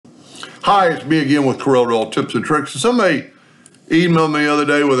Hi, it's me again with Corel Tips and Tricks. Somebody emailed me the other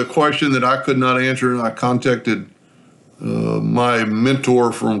day with a question that I could not answer, and I contacted my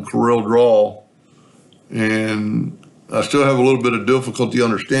mentor from Corel Draw, and I still have a little bit of difficulty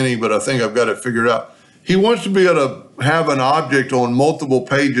understanding, but I think I've got it figured out. He wants to be able to have an object on multiple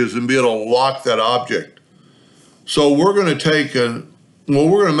pages and be able to lock that object. So we're going to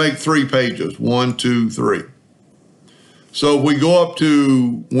we're going to make 3 pages, 1, 2, 3. So if we go up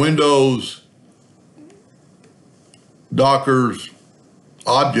to Windows, Docker's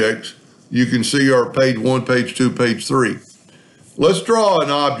objects, you can see our page 1, page 2, page 3. Let's draw an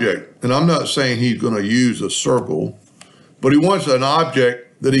object, and I'm not saying he's going to use a circle, but he wants an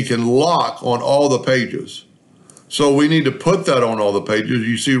object that he can lock on all the pages. So we need to put that on all the pages.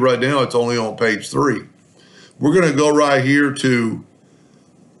 You see right now it's only on page 3. We're going to go right here to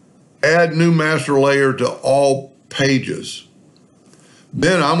add new master layer to all pages.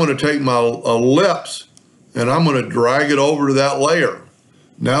 Then I'm going to take my ellipse and I'm going to drag it over to that layer.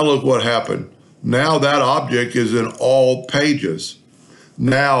 Now look what happened. Now that object is in all pages.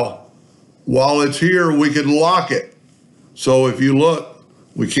 Now, while it's here, we can lock it. So if you look,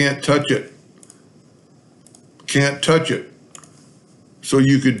 we can't touch it. Can't touch it. So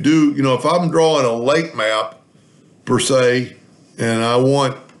you could do, if I'm drawing a lake map per se, and I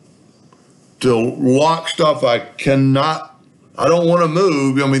want to lock stuff I don't want to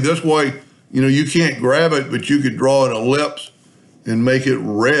move. I mean, this way, you can't grab it, but you could draw an ellipse and make it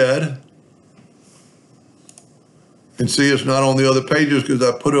red. And see, it's not on the other pages because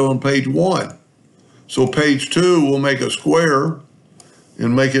I put it on page 1. So page 2, we'll make a square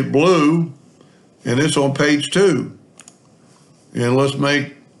and make it blue, and it's on page 2. And let's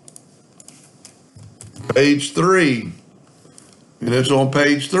make page 3, and it's on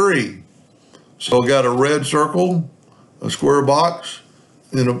page 3. So I got a red circle, a square box,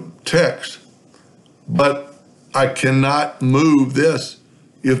 and a text. But I cannot move this.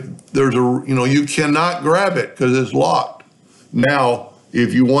 If there's you cannot grab it because it's locked. Now,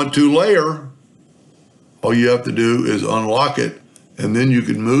 if you want to layer, all you have to do is unlock it, and then you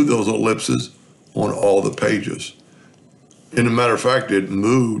can move those ellipses on all the pages. And a matter of fact, it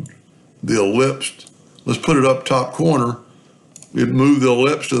moved the ellipse. Let's put it up top corner. It moved the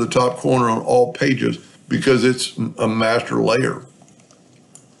ellipse to the top corner on all pages because it's a master layer.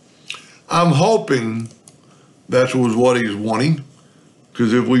 I'm hoping that was what he's wanting,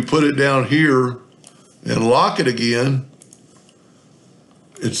 because if we put it down here and lock it again,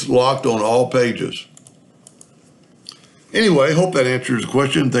 it's locked on all pages. Anyway, hope that answers the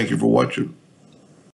question. Thank you for watching.